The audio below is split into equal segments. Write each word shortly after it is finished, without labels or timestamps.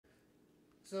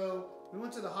So we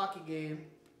went to the hockey game,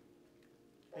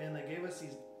 and they gave us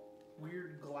these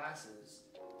weird glasses.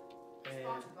 And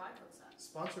Sponsored by Cosi.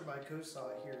 Sponsored by Cosi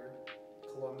here,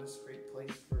 Columbus, great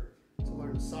place to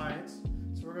learn science.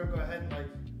 So we're gonna go ahead and like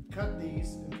cut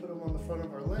these and put them on the front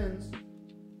of our lens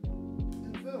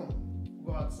and film.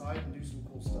 We'll go outside and do some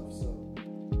cool stuff.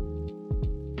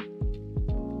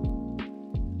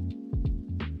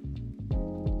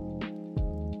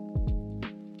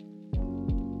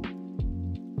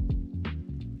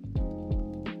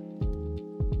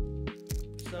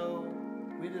 So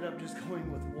we ended up just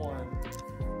going with one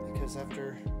because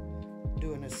after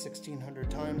doing this 1,600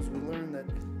 times, we learned that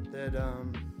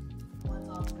One's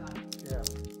all it's got. yeah,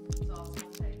 It's all it's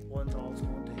gonna take. one's all it's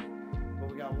going to take.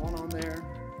 But we got one on there.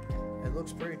 It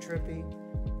looks pretty trippy.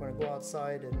 We're gonna go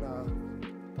outside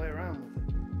and play around with it.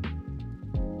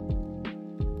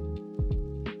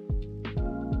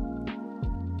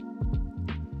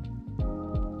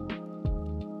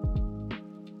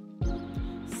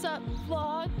 Sup,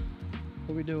 vlog?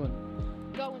 What are we doing?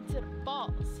 Going to the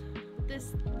falls.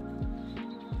 This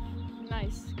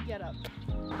nice get up.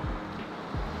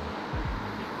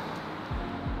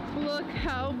 Look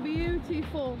how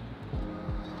beautiful.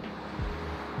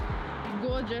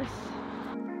 Gorgeous.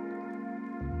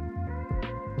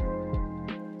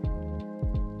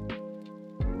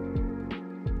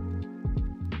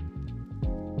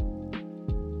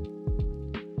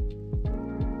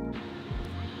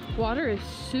 Water is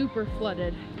super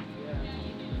flooded.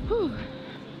 Whew.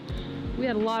 We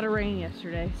had a lot of rain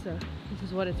yesterday, so this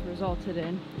is what it's resulted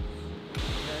in.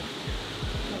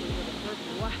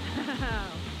 Wow.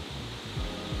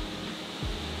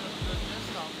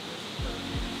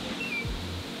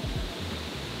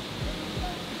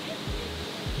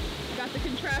 Got the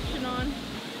contraption on.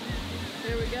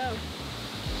 There we go.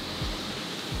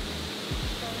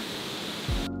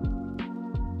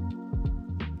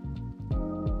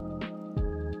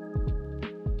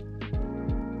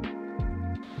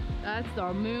 That's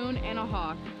the moon and a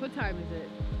hawk. What time is it?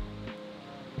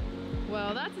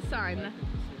 Well, that's a sign.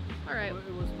 All right. It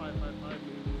was 555.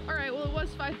 All right. Well, it was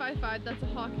 555. That's a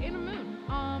hawk and a moon.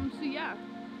 So yeah.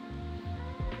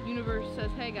 Universe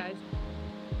says, hey guys.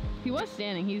 He was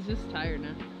standing. He's just tired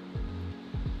now.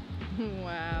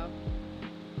 Wow.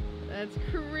 That's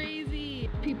crazy.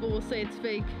 People will say it's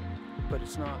fake. But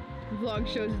it's not. Vlog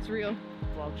shows it's real.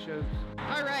 Vlog shows.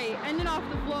 All right. Ending off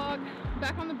the vlog.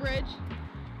 Back on the bridge.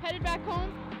 Headed back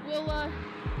home. We'll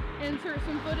insert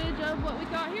some footage of what we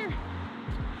got here.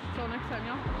 Until next time,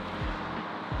 y'all.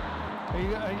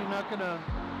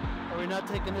 Are we not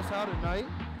taking this out at night?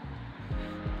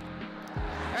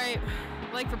 All right,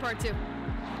 like for part 2.